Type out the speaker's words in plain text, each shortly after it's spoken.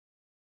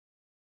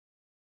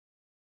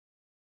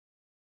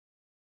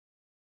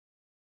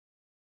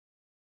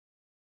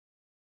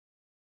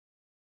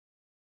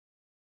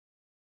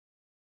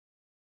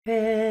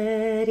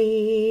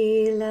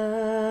Re,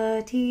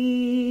 la,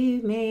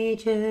 ti,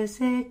 major,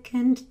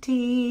 second,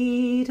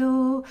 ti,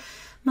 do,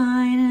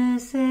 minor,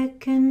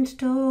 second,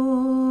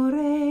 do,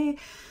 re,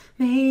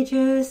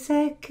 major,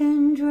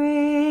 second,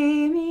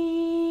 re,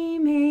 mi,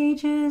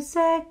 major,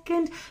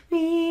 second,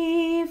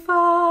 mi,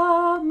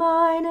 fa,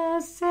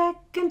 minor,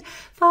 second,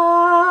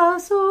 fa,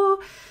 so,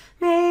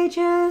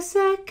 major,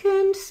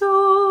 second, so,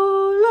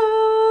 la,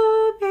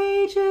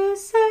 major,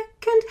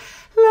 second,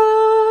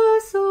 la,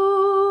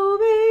 so,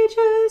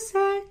 major,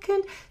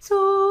 second,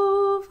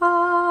 so,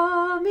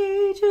 fa,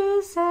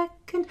 major,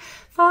 second,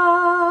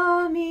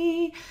 fa,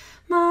 mi,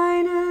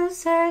 minor,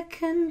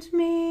 second,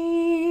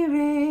 mi,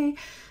 re,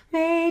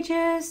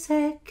 major,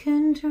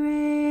 second,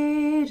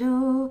 re,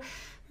 do,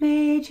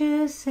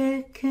 major,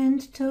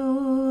 second,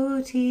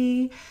 do,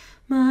 ti,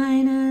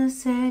 minor,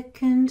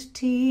 second,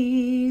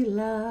 ti,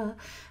 la,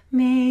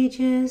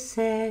 major,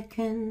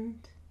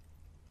 second.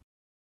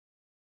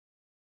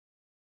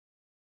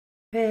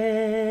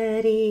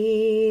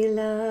 Re,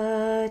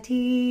 la,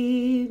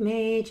 ti,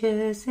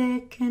 major,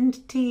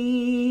 second,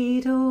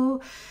 ti, do,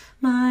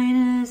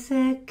 minor,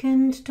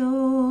 second,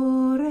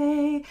 do,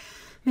 re,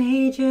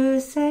 major,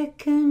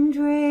 second,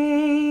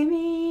 re,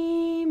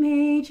 mi,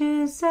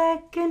 major,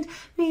 second,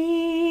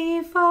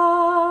 mi,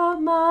 fa,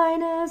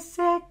 minor,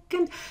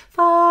 second,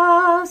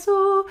 fa,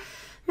 so,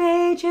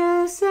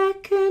 major,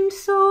 second,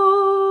 so,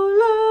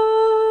 la,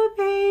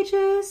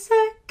 major,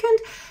 second,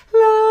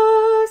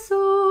 la,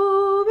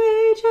 so,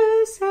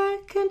 major,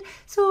 second,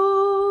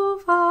 so,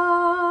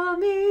 fa,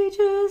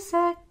 major,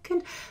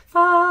 second,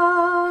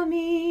 fa,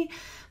 mi,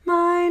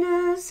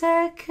 minor,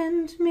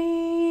 second,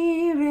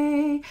 mi,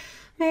 re,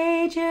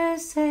 major,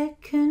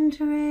 second,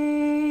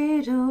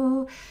 re,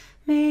 do,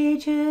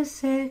 major,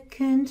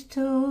 second,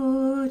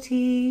 do,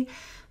 ti,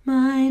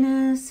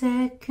 minor,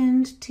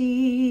 second,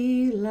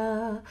 ti,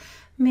 la,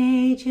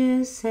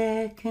 major,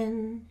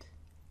 second.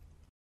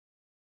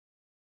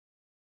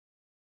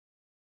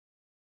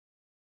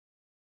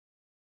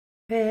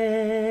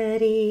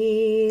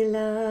 Re,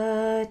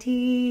 la,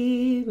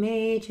 ti,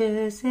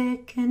 major,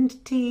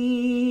 second,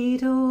 ti,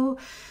 do,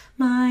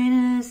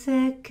 minor,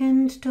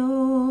 second,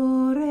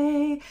 do,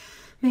 re,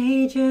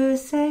 major,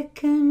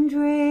 second,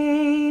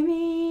 re,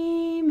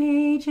 mi,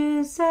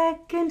 major,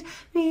 second,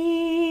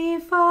 mi,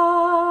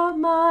 fa,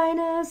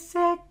 minor,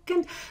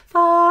 second,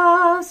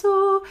 fa,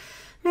 so,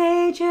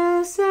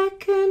 major,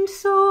 second,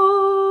 so,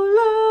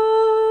 la,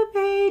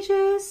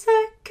 major,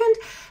 second,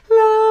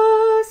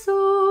 la,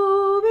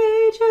 so,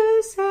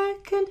 major,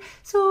 second,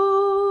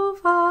 so,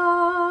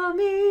 fa,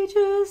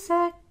 major,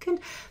 second,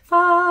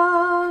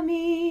 fa,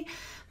 mi,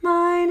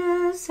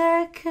 minor,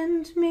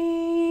 second,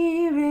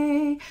 mi,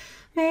 re,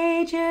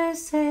 major,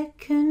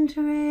 second,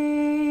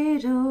 re,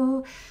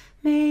 do,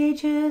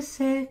 major,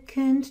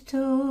 second,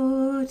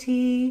 do,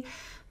 ti,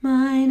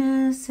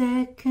 minor,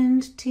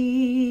 second,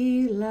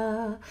 ti,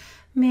 la,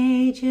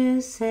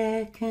 major,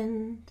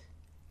 second.